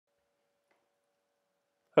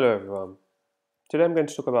Hello everyone. Today I'm going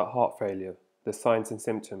to talk about heart failure, the signs and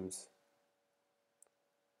symptoms.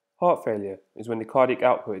 Heart failure is when the cardiac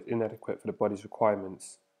output is inadequate for the body's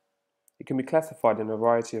requirements. It can be classified in a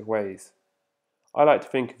variety of ways. I like to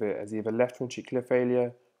think of it as either left ventricular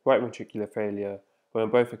failure, right ventricular failure, or when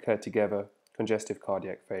both occur together, congestive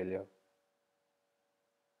cardiac failure.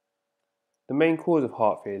 The main cause of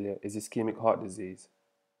heart failure is ischemic heart disease.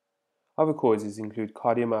 Other causes include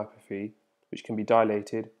cardiomyopathy, which can be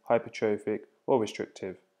dilated, hypertrophic, or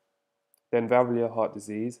restrictive. Then valvular heart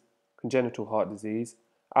disease, congenital heart disease,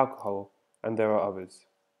 alcohol, and there are others.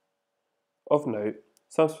 Of note,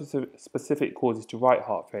 some specific causes to right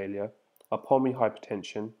heart failure are pulmonary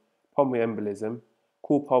hypertension, pulmonary embolism,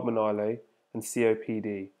 cor pulmonale, and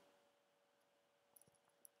COPD.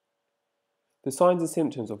 The signs and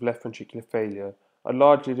symptoms of left ventricular failure are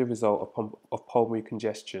largely the result of pulmonary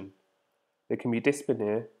congestion. There can be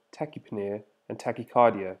dyspnea, tachypnea, and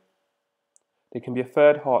tachycardia. There can be a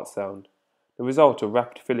third heart sound, the result of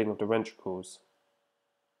rapid filling of the ventricles.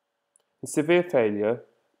 In severe failure,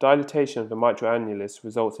 dilatation of the mitral annulus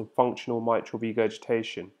results in functional mitral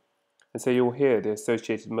regurgitation, and so you will hear the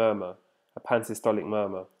associated murmur, a pansystolic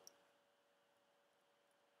murmur.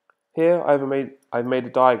 Here I've made a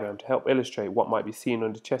diagram to help illustrate what might be seen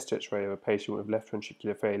on the chest X-ray of a patient with left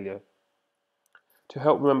ventricular failure. To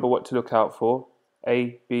help remember what to look out for,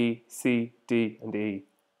 A, B, C, D, and E.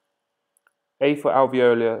 A for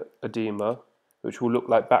alveolar edema, which will look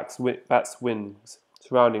like bat's wings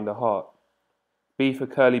surrounding the heart. B for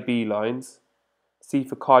curly B lines. C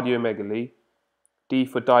for cardiomegaly. D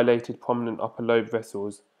for dilated prominent upper lobe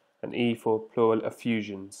vessels. And E for pleural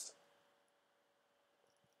effusions.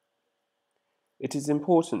 It is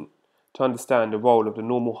important to understand the role of the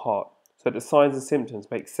normal heart so that the signs and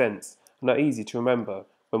symptoms make sense and are easy to remember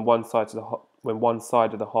when one side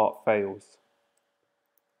of the heart fails.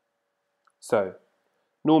 So,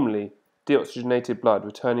 normally, deoxygenated blood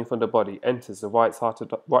returning from the body enters the right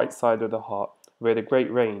side of the heart via the great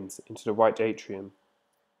veins into the right atrium.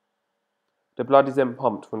 The blood is then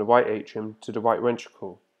pumped from the right atrium to the right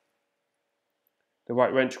ventricle. The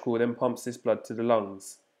right ventricle then pumps this blood to the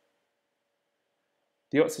lungs.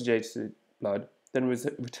 The oxygenated blood then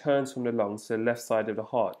returns from the lungs to the left side of the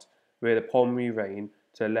heart via the pulmonary vein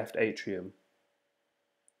to the left atrium.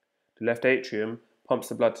 The left atrium pumps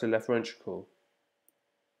the blood to the left ventricle.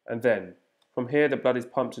 And then, from here the blood is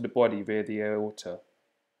pumped to the body via the aorta.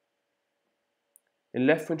 In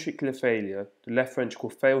left ventricular failure, the left ventricle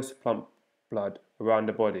fails to pump blood around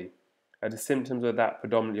the body, and the symptoms are that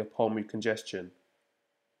predominantly of pulmonary congestion.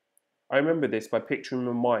 I remember this by picturing in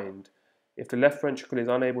my mind, if the left ventricle is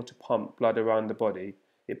unable to pump blood around the body,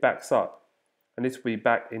 it backs up, and this will be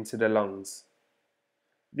back into the lungs.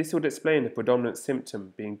 This would explain the predominant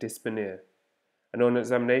symptom being dyspnea, and on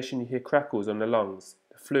examination you hear crackles on the lungs,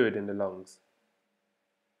 the fluid in the lungs.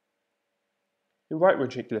 In right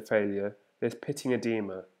ventricular failure, there is pitting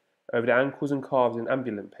edema over the ankles and calves in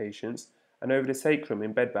ambulant patients and over the sacrum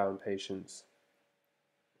in bedbound patients.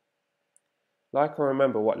 Like I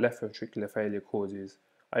remember what left ventricular failure causes,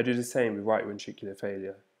 I do the same with right ventricular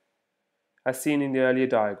failure. As seen in the earlier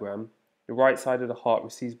diagram, the right side of the heart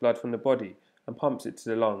receives blood from the body and pumps it to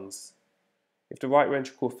the lungs. If the right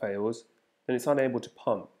ventricle fails, then it's unable to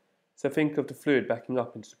pump, so think of the fluid backing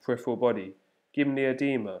up into the peripheral body, giving the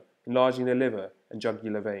edema, enlarging the liver and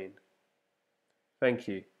jugular vein. Thank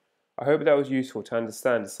you. I hope that was useful to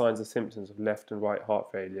understand the signs and symptoms of left and right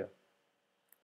heart failure.